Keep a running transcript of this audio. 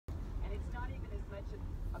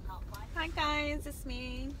Hi guys, it's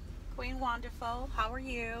me, Queen Wonderful. How are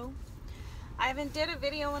you? I haven't did a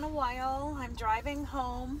video in a while. I'm driving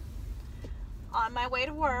home on my way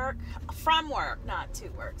to work, from work, not to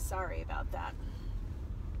work. Sorry about that.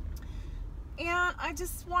 And I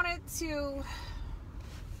just wanted to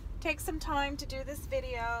take some time to do this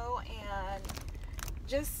video and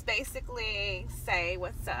just basically say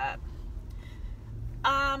what's up.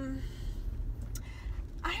 I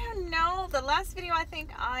don't know. The last video I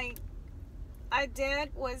think I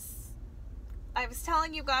did was I was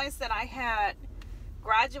telling you guys that I had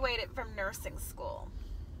graduated from nursing school.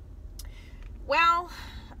 Well,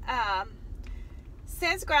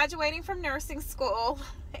 since graduating from nursing school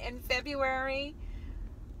in February,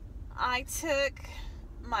 I took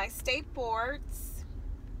my state boards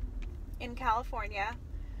in California,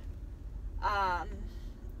 and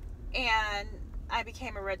I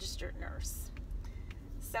became a registered nurse.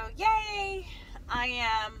 So yay, I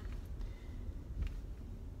am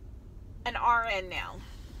an RN now.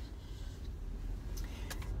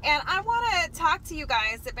 And I want to talk to you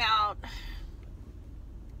guys about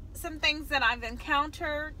some things that I've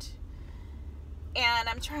encountered, and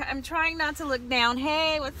I'm trying not to look down.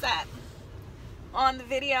 Hey, what's up? On the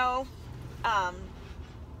video,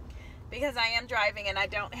 because I am driving and I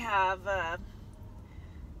don't have a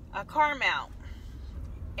car mount,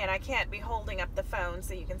 and I can't be holding up the phone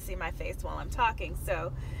so you can see my face while I'm talking.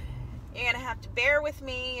 So you're gonna have to bear with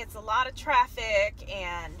me. It's a lot of traffic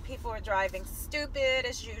and people are driving stupid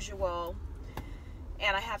as usual,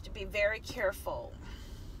 and I have to be very careful.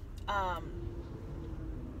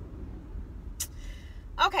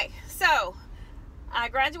 Okay, so I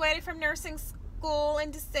graduated from nursing school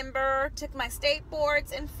in December, took my state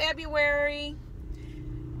boards in February,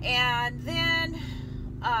 and then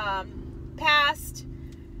passed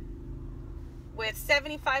with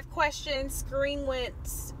 75 questions. Screen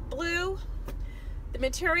went blue. The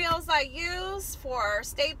materials I used for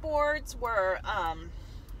state boards were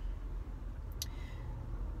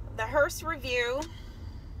the Hearst Review,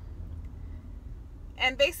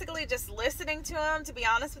 and basically just listening to them. To be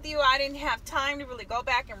honest with you, I didn't have time to really go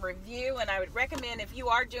back and review, and I would recommend, if you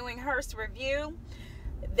are doing Hearst Review,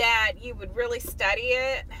 that you would really study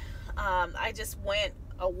it. I just went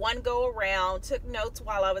a one go around, took notes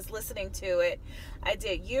while I was listening to it. I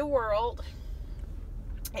did UWorld,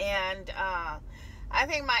 and I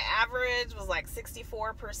think my average was like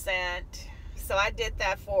 64%. So I did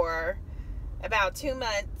that for about 2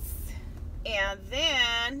 months, and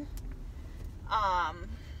then I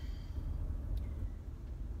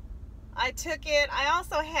took it. I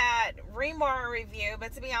also had Remar Review,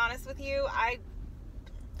 but to be honest with you, I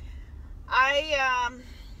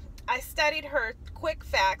studied her quick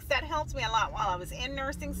facts. That helped me a lot while I was in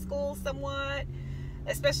nursing school somewhat,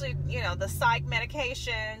 especially, you know, the psych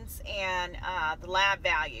medications and the lab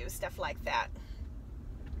values, stuff like that.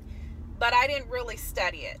 But I didn't really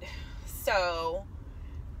study it. So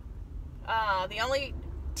the only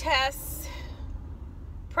tests,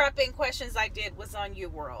 prepping questions I did was on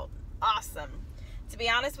UWorld. Awesome. To be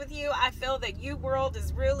honest with you, I feel that UWorld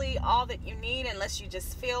is really all that you need, unless you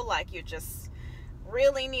just feel like you just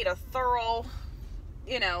really need a thorough,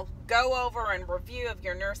 you know, go over and review of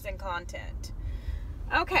your nursing content.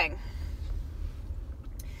 Okay.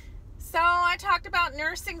 So I talked about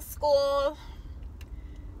nursing school,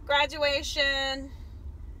 graduation,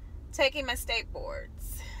 taking my state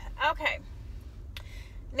boards. Okay.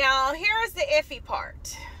 Now, here's the iffy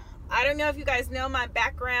part. I don't know if you guys know my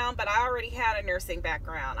background, but I already had a nursing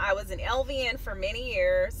background. I was an LVN for many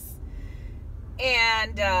years.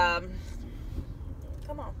 And,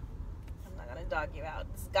 come on. I'm not going to dog you out.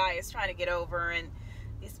 This guy is trying to get over, and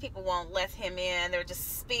these people won't let him in. They're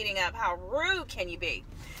just speeding up. How rude can you be?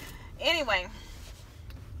 Anyway.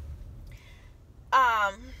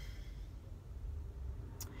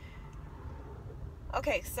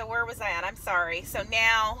 Okay, so where was I at? I'm sorry. So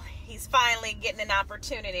now he's finally getting an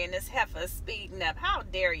opportunity, and this heifer's speeding up. How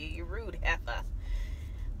dare you, you rude heifer.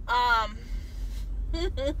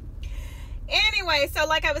 Anyway, so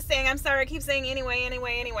like I was saying, I'm sorry, I keep saying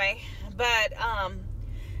anyway. But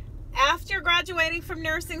after graduating from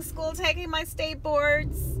nursing school, taking my state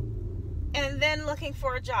boards, and then looking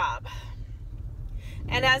for a job.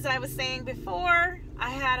 And as I was saying before,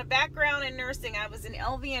 I had a background in nursing. I was an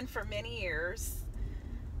LVN for many years.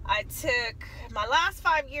 I took, my last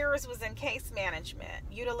 5 years was in case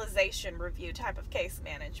management, utilization review type of case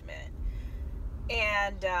management.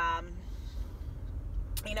 And,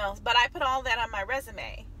 you know, but I put all that on my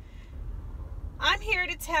resume. I'm here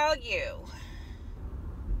to tell you,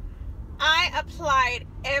 I applied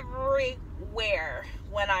everywhere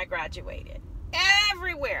when I graduated.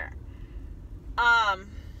 Everywhere. I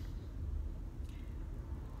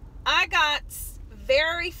got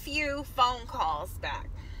very few phone calls back.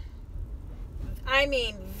 I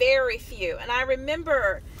mean, very few. And I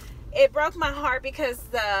remember it broke my heart because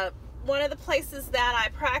one of the places that I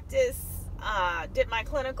practiced, did my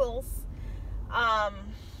clinicals,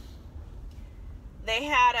 they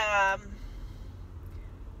had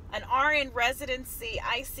an RN residency,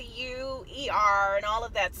 ICU, ER, and all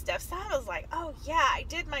of that stuff. So I was like, oh yeah, I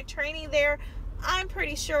did my training there. I'm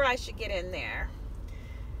pretty sure I should get in there.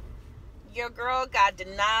 Your girl got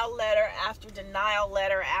denial letter after denial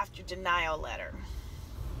letter after denial letter.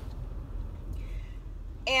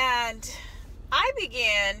 And I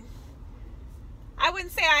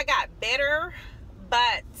wouldn't say I got bitter,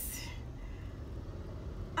 but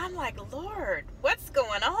I'm like, Lord, what's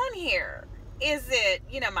going on here? Is it,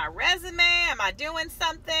 my resume? Am I doing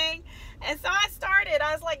something? And so I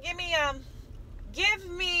was like, give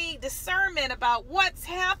me discernment about what's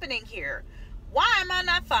happening here. Why am I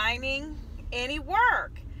not finding any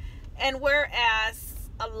work? And whereas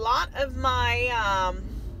a lot of my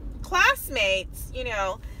classmates, they were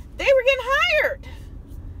getting hired.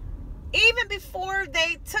 Even before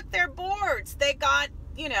they took their boards, they got,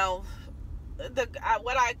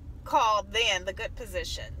 what I called then the good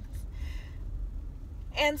positions.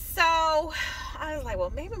 And so I was like,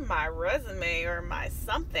 well, maybe my resume or my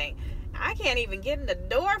something, I can't even get in the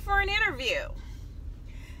door for an interview.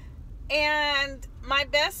 And my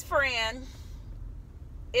best friend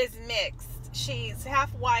is mixed. She's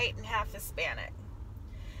half white and half Hispanic.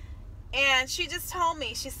 And she just told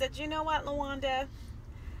me, she said, you know what, LaWanda?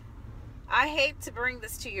 I hate to bring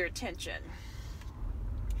this to your attention,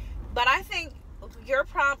 but I think your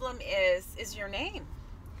problem is your name.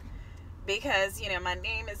 Because, my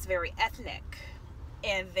name is very ethnic.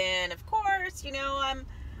 And then, of course,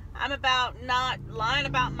 I'm about not lying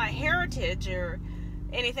about my heritage or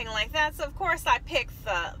anything like that. So, of course, I pick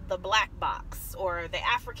the black box or the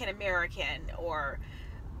African American or,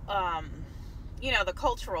 the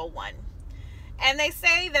cultural one. And they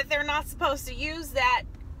say that they're not supposed to use that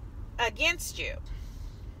against you.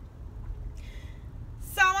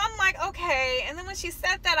 So I'm like, okay. And then when she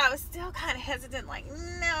said that, I was still kind of hesitant, like,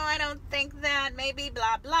 no, I don't think that. Maybe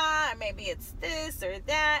blah, blah, or maybe it's this or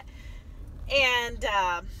that. And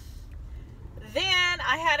then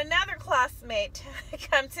I had another classmate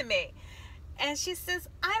come to me. And she says,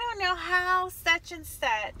 I don't know how such and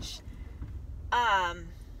such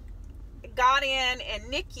got in a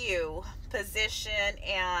NICU position,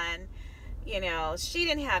 and, she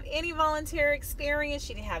didn't have any volunteer experience.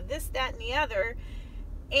 She didn't have this, that, and the other.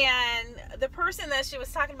 And the person that she was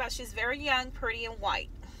talking about, she's very young, pretty, and white.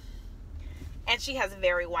 And she has a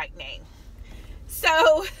very white name.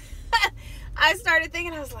 So I started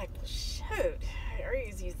thinking, I was like, shoot,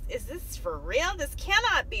 is this for real? This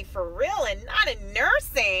cannot be for real, and not in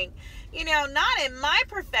nursing. Not in my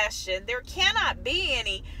profession. There cannot be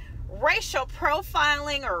any racial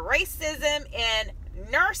profiling or racism in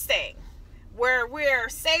nursing, where we're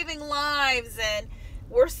saving lives and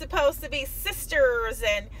we're supposed to be sisters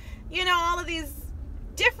and, all of these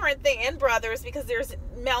different things, and brothers, because there's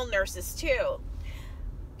male nurses too.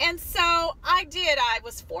 And so I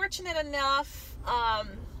was fortunate enough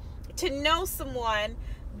to know someone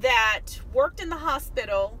that worked in the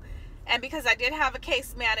hospital. And because I did have a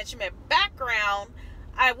case management background,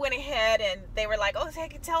 I went ahead and they were like, oh, I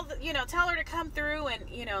could tell her to come through and,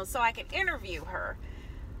 so I could interview her.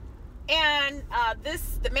 And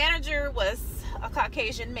the manager was a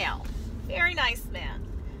Caucasian male, very nice man.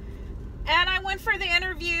 And I went for the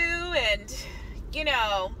interview and,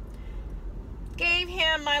 gave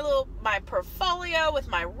him my portfolio with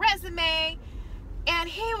my resume. And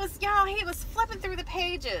he was flipping through the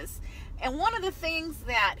pages. And one of the things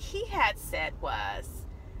that he had said was,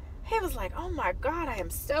 he was like, oh my God, I am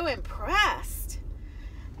so impressed.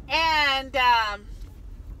 And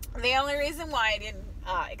the only reason why I didn't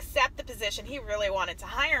accept the position, he really wanted to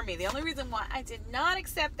hire me. The only reason why I did not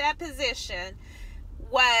accept that position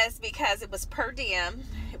was because it was per diem.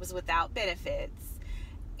 It was without benefits.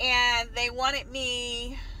 And they wanted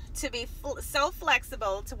me to be so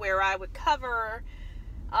flexible to where I would cover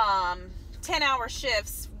 10-hour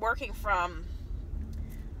shifts working from,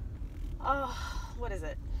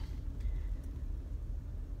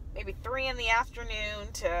 maybe 3 in the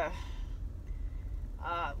afternoon to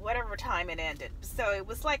whatever time it ended. So it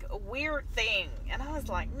was like a weird thing. And I was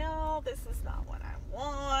like, no, this is not what I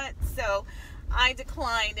want. So I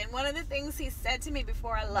declined. And one of the things he said to me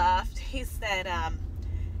before I left, he said,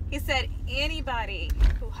 anybody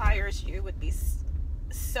who hires you would be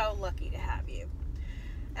so lucky to have you.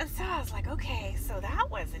 And so I was like, okay, so that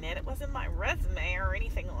wasn't it. It wasn't my resume or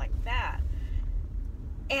anything like that.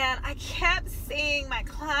 And I kept seeing my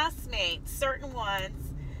classmates, certain ones,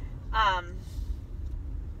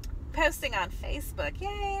 posting on Facebook,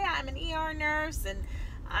 yay, I'm an ER nurse, and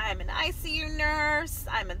I'm an ICU nurse,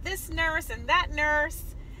 I'm a this nurse and that nurse.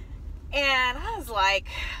 And I was like,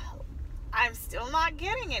 I'm still not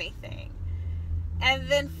getting anything. And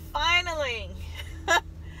then finally,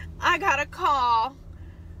 I got a call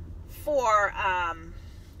for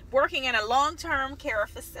working in a long-term care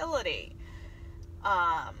facility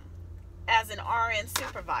as an RN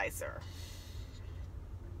supervisor.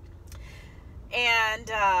 And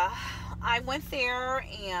I went there,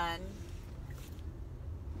 and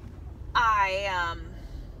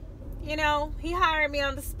he hired me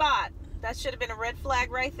on the spot. That should have been a red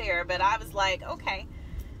flag right there, but I was like, okay.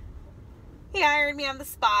 He hired me on the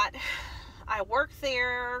spot. I worked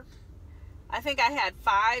there. I think I had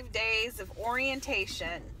 5 days of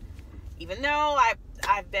orientation, even though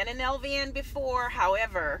I've been an LVN before.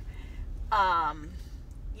 However,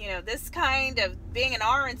 this kind of being an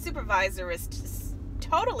RN supervisor is just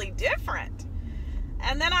totally different.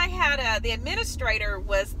 And then I had the administrator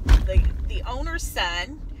was the owner's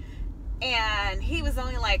son, and he was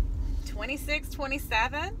only like 26,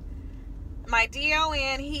 27. My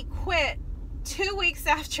DON, he quit 2 weeks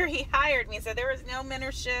after he hired me, so there was no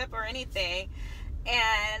mentorship or anything,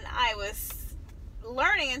 and I was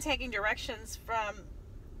learning and taking directions from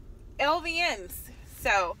LVNs.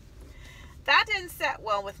 So that didn't set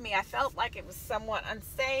well with me. I felt like it was somewhat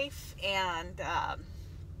unsafe, and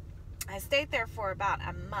I stayed there for about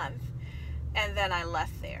a month, and then I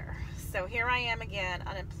left there. So here I am again,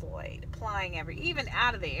 unemployed, applying even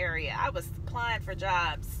out of the area. I was applying for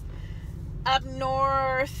jobs up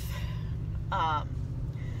north. I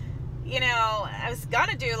was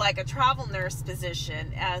gonna do like a travel nurse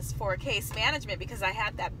position as for case management because I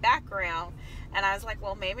had that background, and I was like,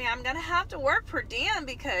 well, maybe I'm gonna have to work per diem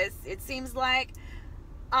because it seems like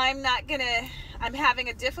I'm having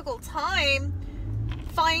a difficult time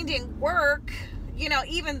finding work.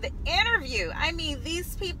 Even the interview, I mean,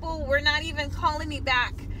 these people were not even calling me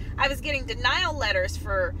back. I was getting denial letters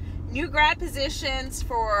for new grad positions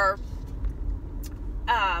for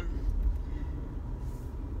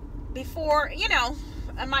before,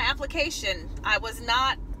 my application. I was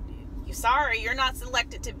not, sorry, you're not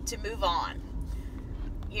selected to move on.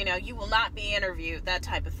 You will not be interviewed, that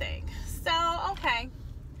type of thing. So, okay.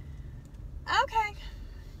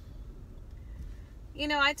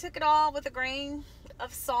 I took it all with a grain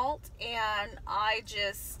of salt, and I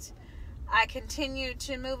continued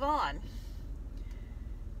to move on.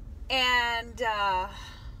 And,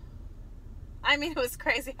 it was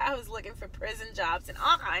crazy. I was looking for prison jobs and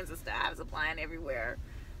all kinds of stuff. I was applying everywhere.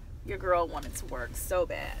 Your girl wanted to work so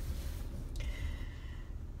bad.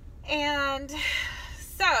 And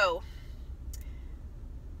so,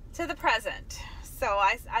 to the present. So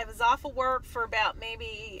I was off of work for about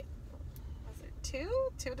maybe, was it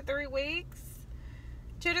 2 to 3 weeks?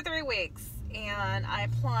 2 to 3 weeks. And I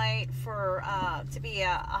applied for to be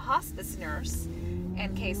a hospice nurse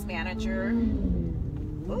and case manager.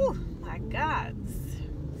 Ooh, my God.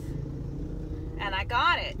 And I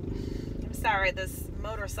got it. I'm sorry, this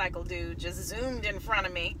motorcycle dude just zoomed in front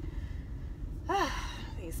of me.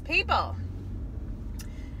 These people.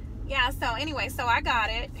 Yeah, so anyway, so I got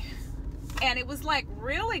it. And it was like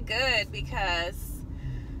really good because,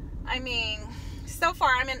 so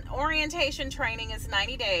far I'm in orientation training is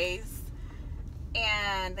 90 days.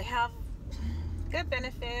 And they have good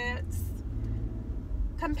benefits.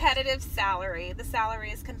 Competitive salary. The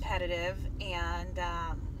salary is competitive, and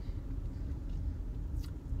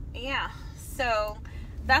yeah, so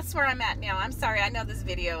that's where I'm at now. I'm sorry, I know this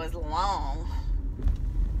video is long,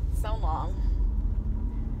 so long.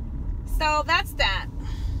 So that's that.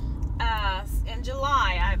 In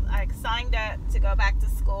July, I signed up to go back to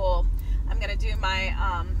school. I'm gonna do my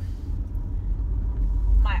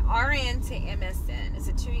my RN to MSN. It's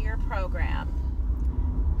a 2-year program,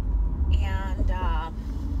 and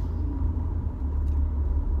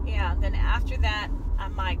yeah, then after that I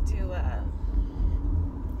might do a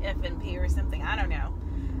FNP or something. I don't know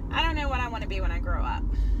what I want to be when I grow up.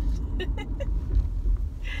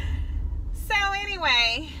 So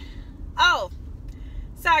anyway,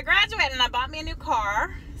 so I graduated and I bought me a new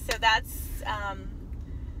car. So that's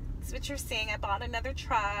what you're seeing. I bought another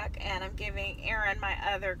truck, and I'm giving Aaron my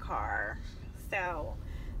other car. So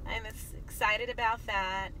I'm excited about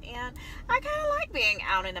that, and I kind of like being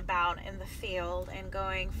out and about in the field and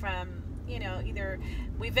going from, either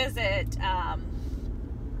we visit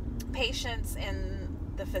patients in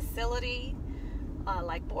the facility,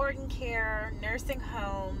 like boarding care, nursing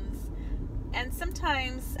homes, and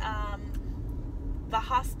sometimes the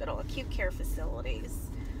hospital, acute care facilities.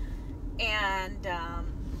 And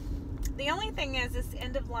the only thing is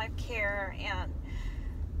end-of-life care, and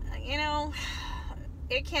you know,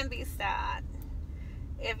 it can be sad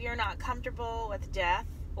if you're not comfortable with death,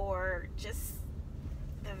 or just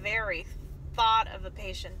the very thought of a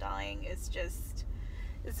patient dying is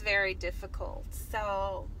very difficult.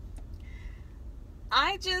 So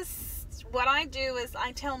what I do is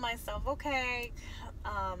I tell myself, okay,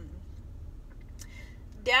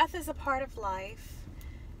 death is a part of life,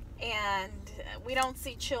 and we don't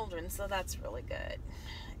see children, so that's really good.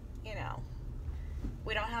 You know,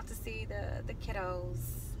 we don't have to see the kiddos,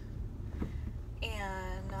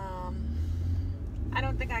 and I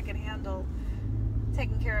don't think I could handle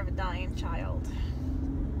taking care of a dying child.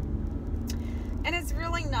 And it's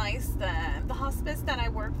really nice that the hospice that I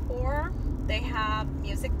work for, they have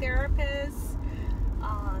music therapists,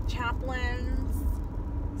 chaplains,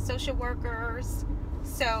 social workers.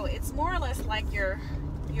 So it's more or less like you're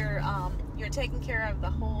taking care of the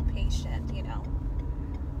whole patient, you know,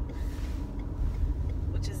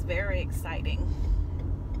 which is very exciting.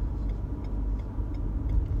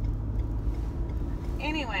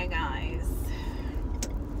 Anyway, guys.